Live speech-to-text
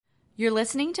You're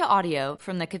listening to audio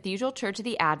from the Cathedral Church of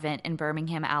the Advent in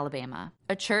Birmingham, Alabama,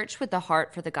 a church with the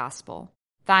heart for the gospel.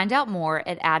 Find out more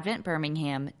at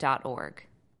adventbirmingham.org.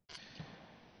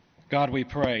 God, we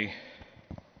pray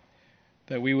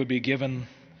that we would be given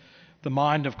the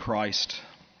mind of Christ,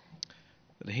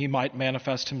 that he might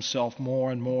manifest himself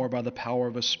more and more by the power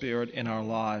of his Spirit in our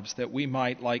lives, that we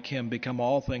might, like him, become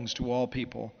all things to all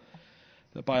people,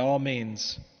 that by all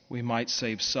means we might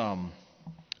save some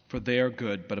for their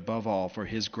good, but above all for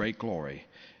his great glory.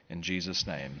 In Jesus'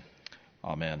 name,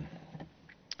 amen.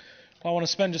 Well, I want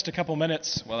to spend just a couple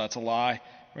minutes, well, that's a lie.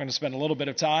 We're going to spend a little bit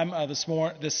of time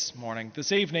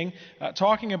this evening,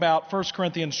 talking about 1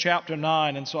 Corinthians chapter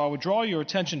 9, and so I would draw your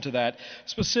attention to that,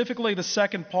 specifically the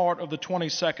second part of the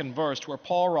 22nd verse, where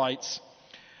Paul writes,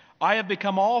 "I have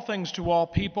become all things to all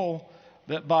people,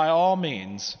 that by all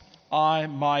means I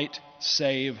might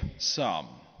save some."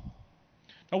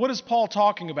 Now, what is Paul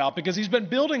talking about? Because he's been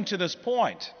building to this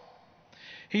point.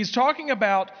 He's talking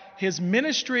about his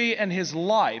ministry and his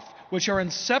life, which are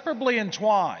inseparably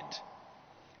entwined.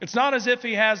 It's not as if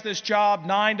he has this job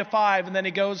 9 to 5 and then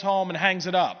he goes home and hangs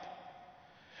it up.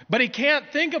 But he can't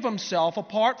think of himself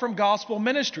apart from gospel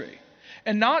ministry.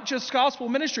 And not just gospel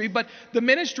ministry, but the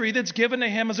ministry that's given to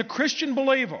him as a Christian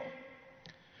believer.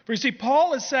 For you see,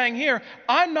 Paul is saying here,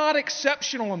 I'm not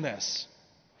exceptional in this.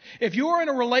 If you are in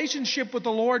a relationship with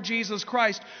the Lord Jesus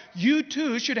Christ, you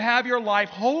too should have your life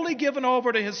wholly given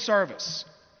over to his service.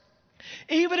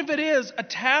 Even if it is a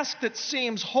task that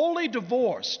seems wholly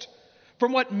divorced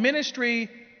from what ministry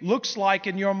looks like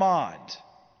in your mind.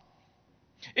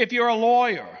 If you're a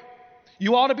lawyer,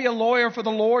 you ought to be a lawyer for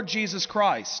the Lord Jesus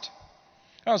Christ.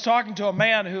 I was talking to a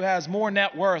man who has more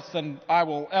net worth than I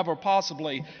will ever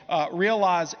possibly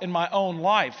realize in my own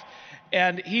life.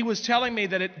 And he was telling me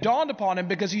that it dawned upon him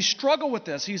because he struggled with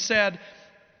this. He said,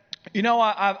 you know,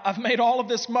 I've made all of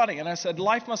this money. And I said,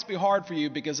 life must be hard for you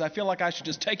because I feel like I should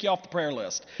just take you off the prayer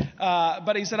list.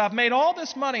 But he said, I've made all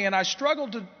this money and I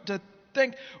struggled to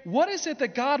think, what is it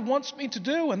that God wants me to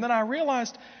do? And then I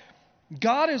realized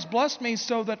God has blessed me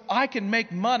so that I can make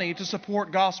money to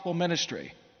support gospel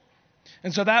ministry.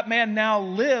 And so that man now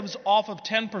lives off of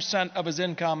 10% of his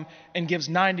income and gives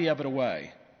 90 of it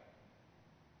away.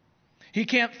 He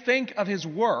can't think of his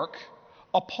work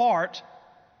apart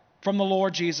from the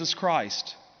Lord Jesus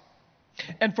Christ.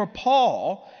 And for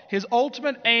Paul, his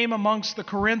ultimate aim amongst the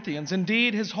Corinthians,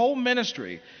 indeed his whole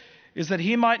ministry, is that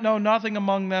he might know nothing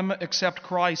among them except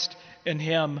Christ and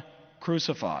him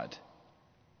crucified.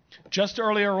 Just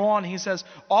earlier on, he says,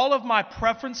 all of my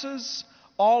preferences,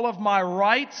 all of my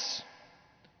rights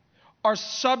are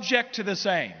subject to this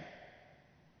aim.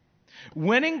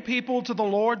 Winning people to the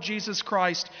Lord Jesus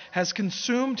Christ has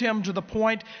consumed him to the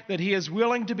point that he is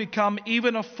willing to become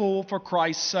even a fool for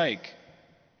Christ's sake.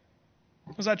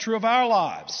 Is that true of our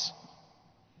lives?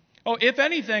 Oh, if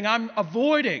anything, I'm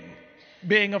avoiding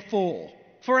being a fool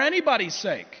for anybody's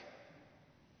sake.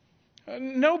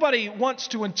 Nobody wants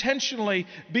to intentionally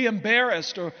be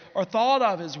embarrassed or thought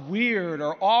of as weird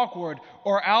or awkward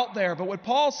or out there. But what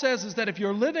Paul says is that if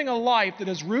you're living a life that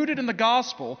is rooted in the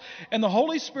gospel and the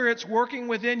Holy Spirit's working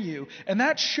within you and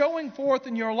that's showing forth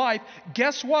in your life,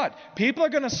 guess what? People are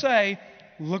going to say,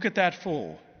 look at that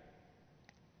fool.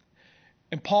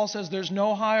 And Paul says there's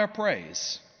no higher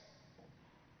praise.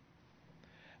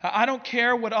 I don't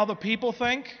care what other people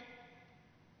think.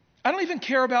 I don't even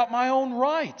care about my own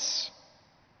rights.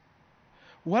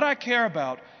 What I care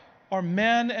about are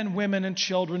men and women and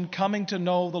children coming to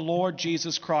know the Lord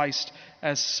Jesus Christ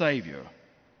as Savior.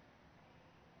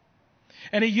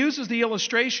 And he uses the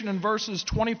illustration in verses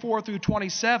 24 through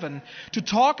 27 to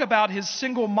talk about his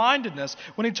single-mindedness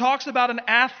when he talks about an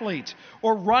athlete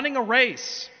or running a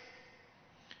race.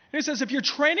 And he says if you're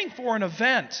training for an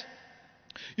event,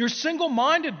 you're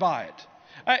single-minded by it.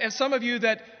 And some of you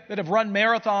that have run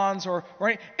marathons or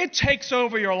it takes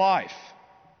over your life,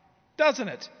 doesn't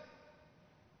it?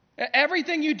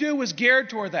 Everything you do is geared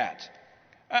toward that.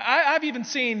 I've even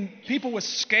seen people with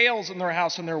scales in their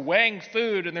house and they're weighing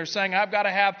food and they're saying, I've got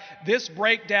to have this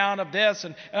breakdown of this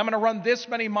and I'm going to run this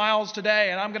many miles today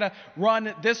and I'm going to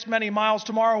run this many miles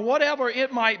tomorrow, whatever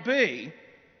it might be.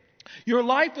 Your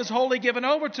life is wholly given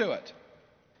over to it.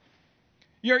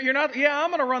 You're not, I'm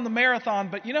going to run the marathon,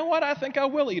 but you know what? I think I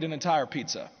will eat an entire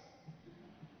pizza.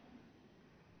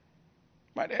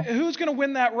 Right? Who's going to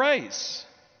win that race?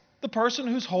 The person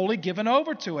who's wholly given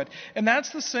over to it. And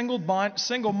that's the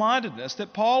single-mindedness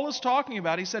that Paul is talking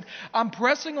about. He said, I'm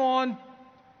pressing on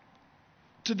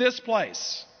to this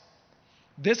place.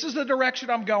 This is the direction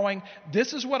I'm going.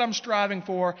 This is what I'm striving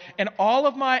for. And all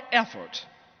of my effort,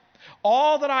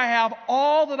 All that I have,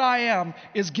 all that I am,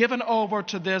 is given over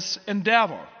to this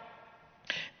endeavor.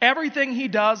 Everything he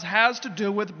does has to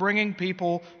do with bringing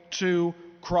people to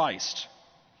Christ.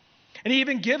 And he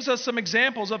even gives us some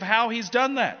examples of how he's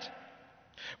done that.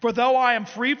 For though I am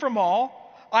free from all,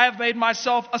 I have made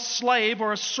myself a slave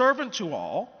or a servant to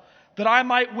all, that I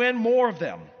might win more of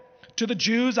them. To the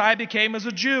Jews I became as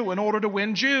a Jew in order to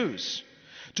win Jews.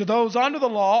 To those under the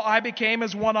law I became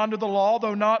as one under the law,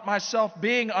 though not myself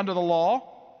being under the law,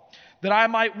 that I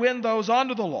might win those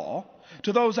under the law.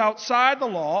 To those outside the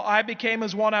law I became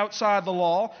as one outside the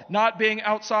law, not being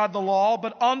outside the law,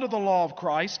 but under the law of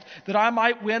Christ, that I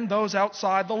might win those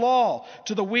outside the law.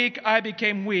 To the weak I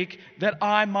became weak, that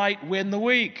I might win the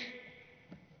weak.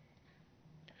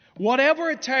 Whatever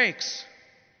it takes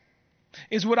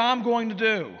is what I'm going to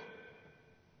do.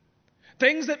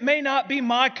 Things that may not be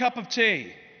my cup of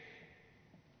tea.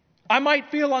 I might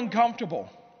feel uncomfortable.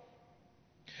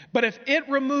 But if it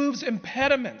removes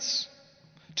impediments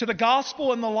to the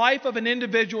gospel in the life of an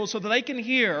individual so that they can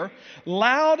hear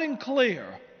loud and clear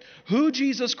who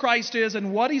Jesus Christ is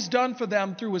and what he's done for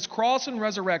them through his cross and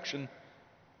resurrection,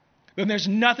 then there's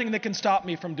nothing that can stop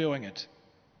me from doing it.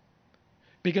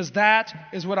 Because that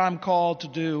is what I'm called to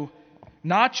do,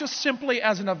 not just simply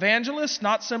as an evangelist,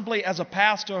 not simply as a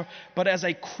pastor, but as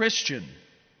a Christian.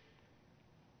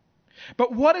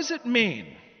 But what does it mean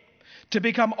to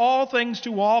become all things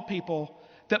to all people,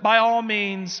 that by all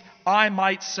means I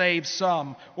might save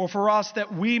some, or for us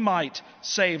that we might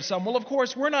save some? Well, of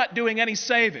course, we're not doing any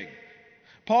saving.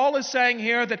 Paul is saying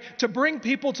here that to bring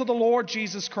people to the Lord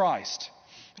Jesus Christ,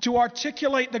 to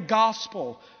articulate the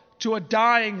gospel to a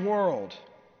dying world.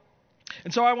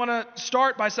 And so I want to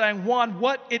start by saying, one,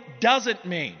 what it doesn't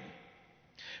mean.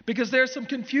 Because there's some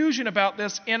confusion about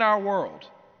this in our world.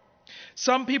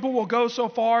 Some people will go so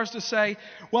far as to say,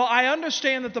 well, I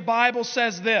understand that the Bible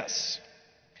says this,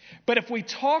 but if we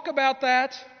talk about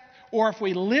that, or if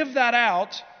we live that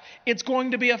out, it's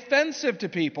going to be offensive to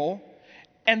people,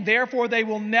 and therefore they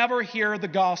will never hear the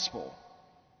gospel.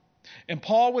 And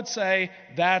Paul would say,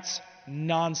 that's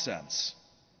nonsense.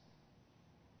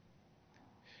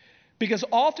 Because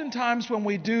oftentimes when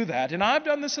we do that, and I've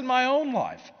done this in my own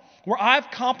life, where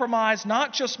I've compromised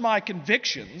not just my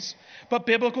convictions, but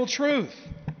biblical truth,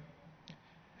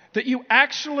 that you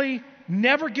actually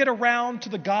never get around to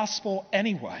the gospel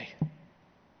anyway.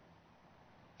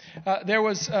 There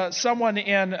was someone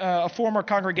in a former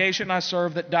congregation I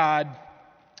served that died,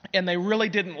 and they really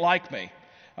didn't like me.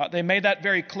 They made that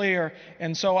very clear,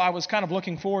 and so I was kind of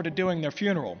looking forward to doing their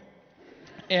funeral.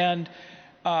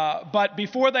 But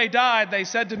before they died, they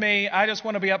said to me, I just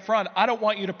want to be up front, I don't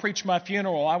want you to preach my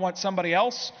funeral. I want somebody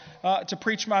else to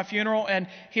preach my funeral. And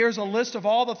here's a list of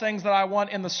all the things that I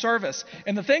want in the service.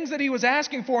 And the things that he was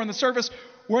asking for in the service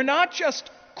were not just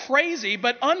crazy,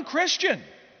 but unchristian.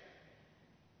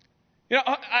 You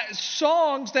know,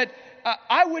 songs that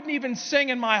I wouldn't even sing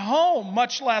in my home,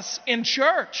 much less in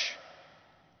church.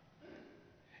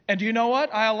 And do you know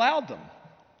what? I allowed them.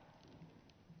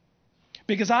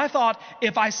 Because I thought,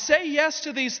 if I say yes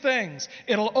to these things,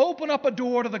 it'll open up a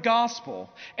door to the gospel,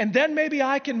 and then maybe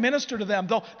I can minister to them.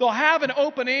 They'll have an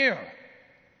open ear.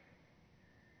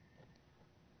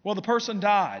 Well, the person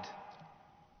died.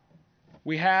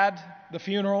 We had the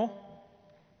funeral,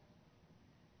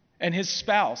 and his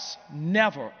spouse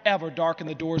never, ever darkened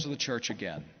the doors of the church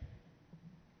again.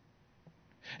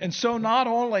 And so not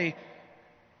only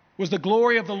was the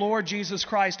glory of the Lord Jesus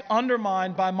Christ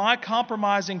undermined by my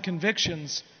compromising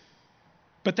convictions,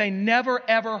 but they never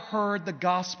ever heard the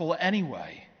gospel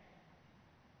anyway.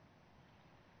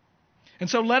 And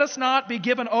so let us not be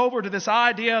given over to this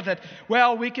idea that,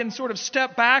 well, we can sort of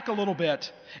step back a little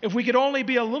bit. If we could only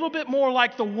be a little bit more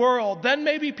like the world, then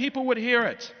maybe people would hear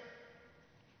it.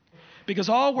 Because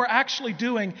all we're actually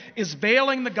doing is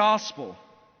veiling the gospel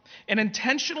and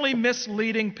intentionally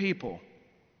misleading people.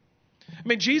 I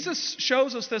mean, Jesus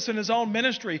shows us this in his own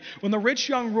ministry when the rich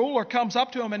young ruler comes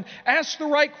up to him and asks the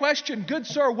right question, "Good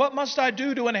sir, what must I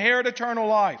do to inherit eternal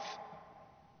life?"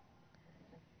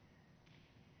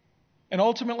 And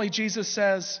ultimately Jesus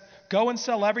says, "Go and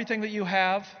sell everything that you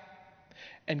have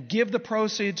and give the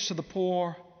proceeds to the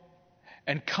poor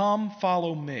and come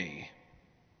follow me."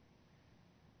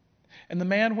 And the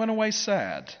man went away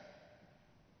sad.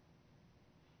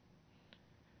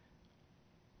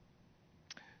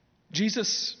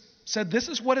 Jesus said, this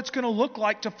is what it's going to look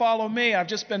like to follow me. I've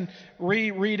just been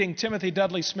rereading Timothy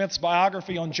Dudley Smith's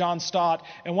biography on John Stott,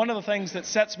 and one of the things that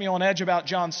sets me on edge about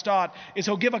John Stott is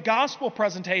he'll give a gospel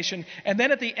presentation, and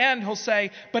then at the end he'll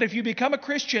say, but if you become a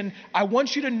Christian, I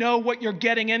want you to know what you're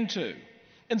getting into.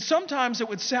 And sometimes it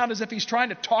would sound as if he's trying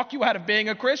to talk you out of being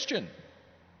a Christian.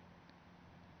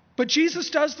 But Jesus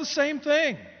does the same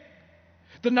thing.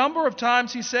 The number of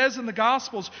times he says in the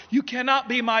Gospels, you cannot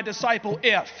be my disciple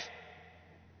if,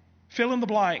 fill in the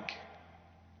blank.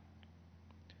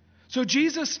 So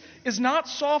Jesus is not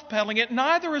soft-pedaling it,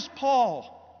 neither is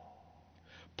Paul.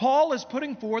 Paul is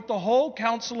putting forth the whole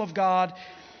counsel of God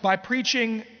by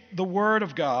preaching the word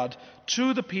of God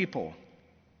to the people.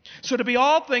 So to be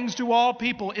all things to all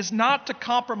people is not to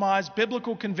compromise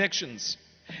biblical convictions.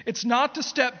 It's not to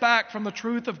step back from the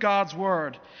truth of God's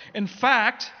word. In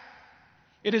fact,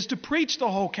 it is to preach the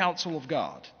whole counsel of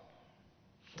God.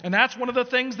 And that's one of the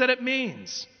things that it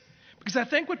means. Because I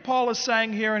think what Paul is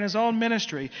saying here in his own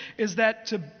ministry is that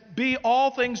to be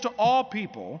all things to all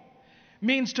people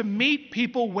means to meet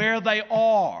people where they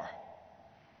are.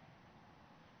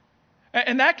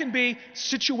 And that can be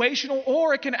situational,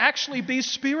 or it can actually be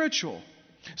spiritual.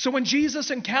 So when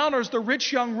Jesus encounters the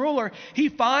rich young ruler, he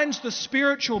finds the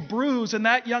spiritual bruise in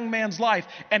that young man's life,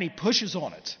 and he pushes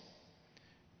on it.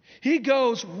 He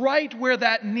goes right where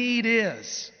that need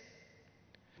is,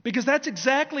 because that's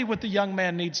exactly what the young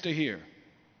man needs to hear.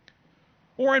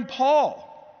 Or in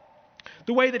Paul,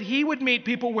 the way that he would meet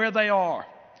people where they are.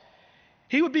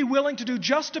 He would be willing to do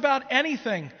just about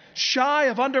anything shy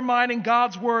of undermining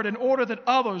God's word in order that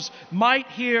others might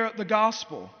hear the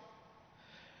gospel.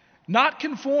 Not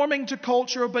conforming to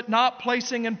culture, but not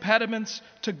placing impediments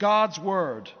to God's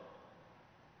word.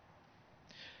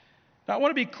 Now, I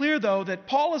want to be clear, though, that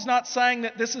Paul is not saying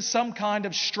that this is some kind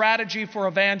of strategy for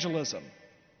evangelism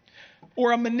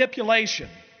or a manipulation.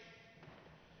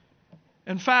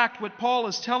 In fact, what Paul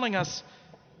is telling us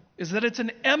is that it's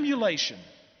an emulation.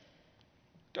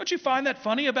 Don't you find that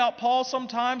funny about Paul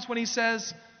sometimes when he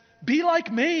says, be like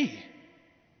me?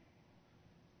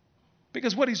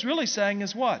 Because what he's really saying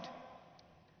is what?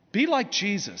 Be like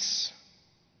Jesus.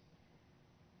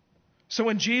 So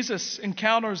when Jesus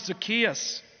encounters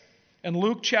Zacchaeus in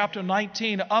Luke chapter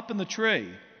 19 up in the tree,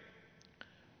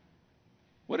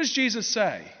 what does Jesus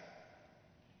say?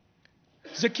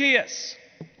 Zacchaeus,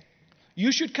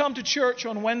 you should come to church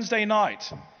on Wednesday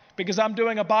night, because I'm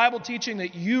doing a Bible teaching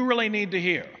that you really need to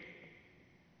hear.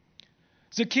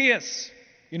 Zacchaeus,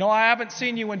 I haven't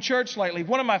seen you in church lately.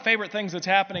 One of my favorite things that's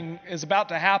about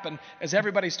to happen as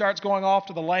everybody starts going off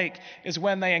to the lake is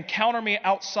when they encounter me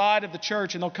outside of the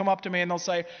church, and they'll come up to me and they'll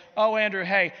say, oh, Andrew,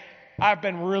 hey, I've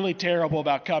been really terrible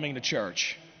about coming to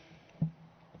church.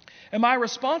 And my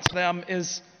response to them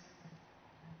is,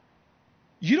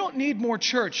 you don't need more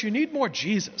church, you need more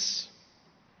Jesus.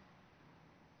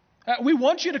 We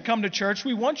want you to come to church.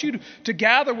 We want you to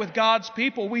gather with God's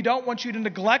people. We don't want you to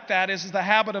neglect that, as is the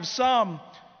habit of some.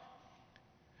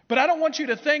 But I don't want you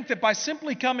to think that by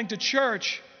simply coming to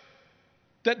church,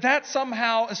 that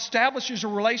somehow establishes a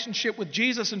relationship with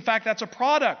Jesus. In fact, that's a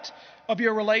product of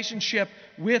your relationship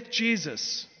with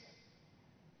Jesus.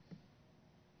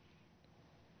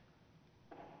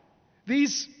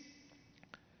 These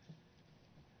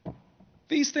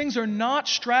things are not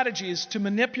strategies to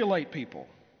manipulate people.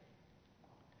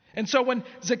 And so when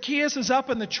Zacchaeus is up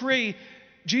in the tree,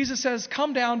 Jesus says,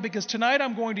 come down, because tonight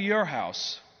I'm going to your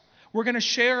house. We're going to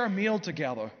share a meal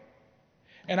together,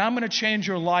 and I'm going to change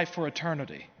your life for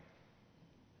eternity.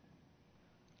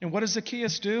 And what does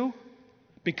Zacchaeus do?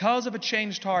 Because of a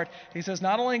changed heart, he says,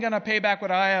 not only going to pay back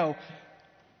what I owe,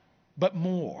 but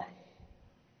more.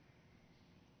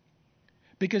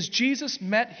 Because Jesus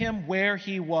met him where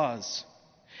he was.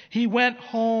 He went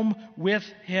home with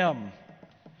him.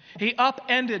 He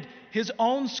upended his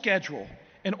own schedule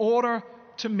in order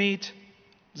to meet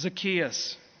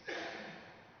Zacchaeus.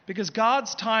 Because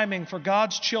God's timing for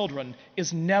God's children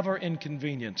is never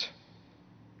inconvenient.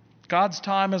 God's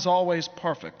time is always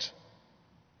perfect.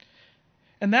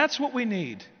 And that's what we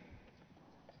need.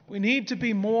 We need to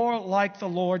be more like the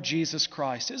Lord Jesus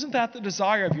Christ. Isn't that the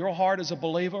desire of your heart as a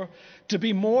believer? To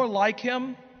be more like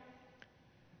him?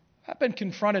 I've been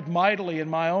confronted mightily in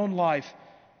my own life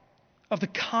of the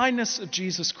kindness of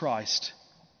Jesus Christ.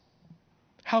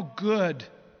 How good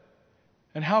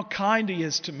and how kind he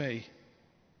is to me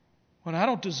when I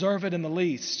don't deserve it in the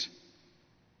least.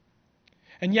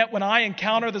 And yet when I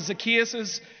encounter the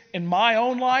Zacchaeuses in my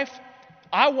own life,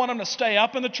 I want them to stay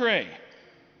up in the tree.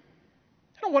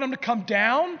 I don't want them to come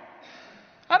down.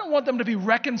 I don't want them to be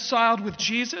reconciled with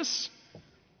Jesus.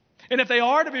 And if they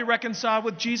are to be reconciled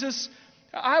with Jesus,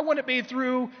 I want it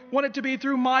to be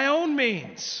through my own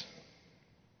means.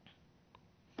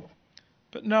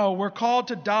 But no, we're called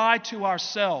to die to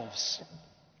ourselves.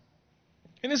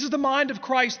 And this is the mind of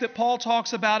Christ that Paul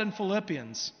talks about in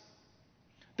Philippians.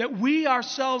 That we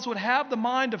ourselves would have the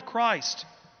mind of Christ.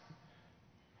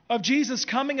 of Jesus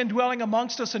coming and dwelling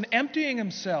amongst us and emptying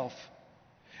himself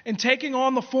and taking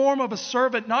on the form of a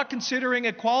servant, not considering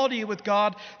equality with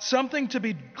God something to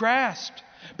be grasped,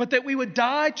 but that we would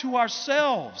die to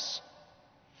ourselves.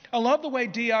 I love the way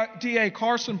D.A.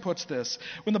 Carson puts this.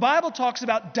 When the Bible talks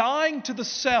about dying to the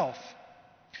self,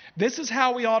 this is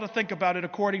how we ought to think about it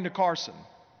according to Carson.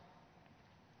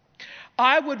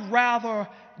 I would rather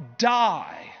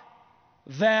die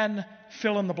than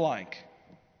fill in the blank.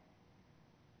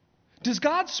 Does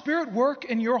God's Spirit work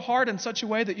in your heart in such a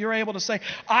way that you're able to say,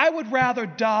 I would rather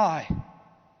die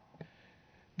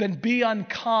than be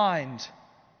unkind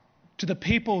to the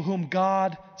people whom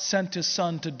God sent his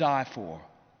Son to die for?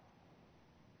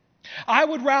 I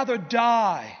would rather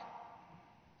die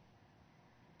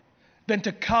than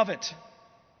to covet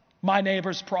my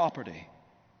neighbor's property.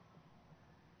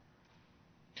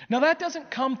 Now, that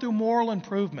doesn't come through moral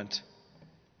improvement.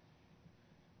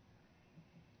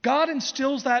 God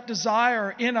instills that desire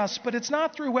in us, but it's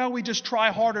not through, well, we just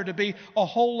try harder to be a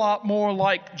whole lot more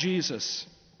like Jesus.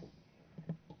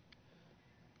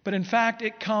 But in fact,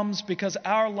 it comes because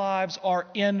our lives are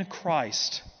in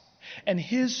Christ, and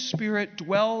his Spirit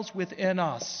dwells within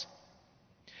us.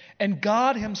 And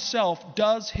God himself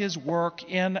does his work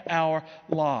in our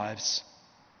lives.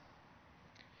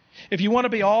 If you want to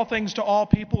be all things to all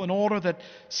people in order that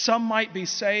some might be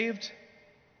saved,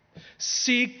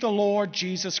 seek the Lord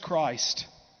Jesus Christ.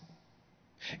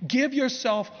 Give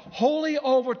yourself wholly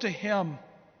over to him.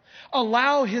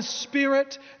 Allow his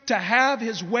Spirit to have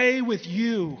his way with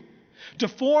you, to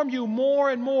form you more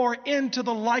and more into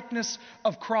the likeness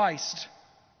of Christ.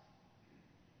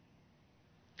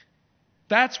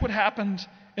 That's what happened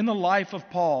in the life of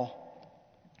Paul.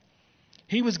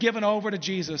 He was given over to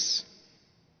Jesus.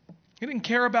 He didn't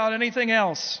care about anything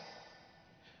else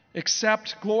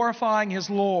except glorifying his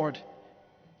Lord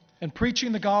and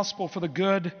preaching the gospel for the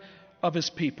good of his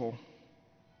people.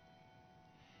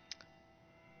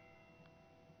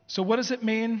 So what does it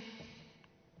mean?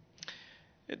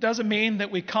 It doesn't mean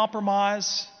that we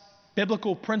compromise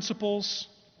biblical principles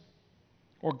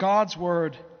or God's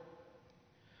word.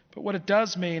 But what it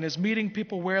does mean is meeting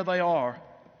people where they are,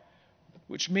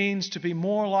 which means to be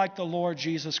more like the Lord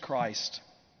Jesus Christ.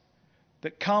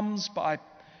 That comes by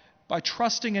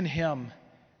trusting in him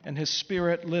and his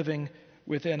Spirit living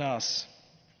within us.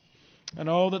 And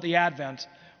oh, that the Advent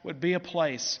would be a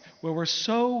place where we're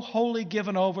so wholly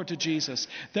given over to Jesus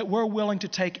that we're willing to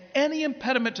take any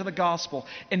impediment to the gospel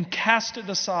and cast it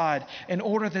aside in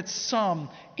order that some,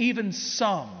 even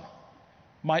some,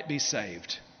 might be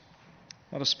saved.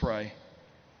 Let us pray.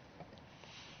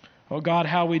 Oh God,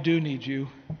 how we do need you.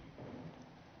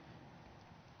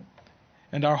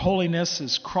 And our holiness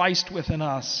is Christ within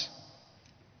us.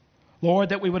 Lord,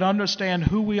 that we would understand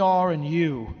who we are in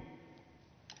you,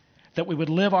 that we would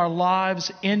live our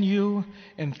lives in you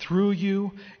and through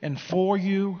you and for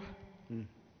you,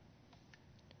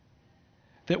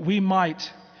 that we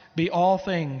might be all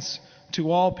things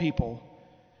to all people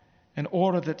in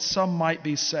order that some might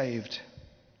be saved.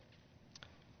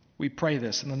 We pray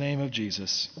this in the name of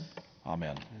Jesus.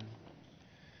 Amen.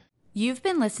 You've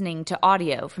been listening to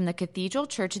audio from the Cathedral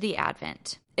Church of the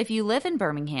Advent. If you live in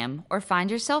Birmingham or find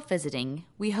yourself visiting,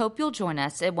 we hope you'll join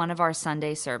us at one of our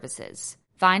Sunday services.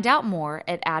 Find out more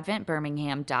at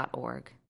adventbirmingham.org.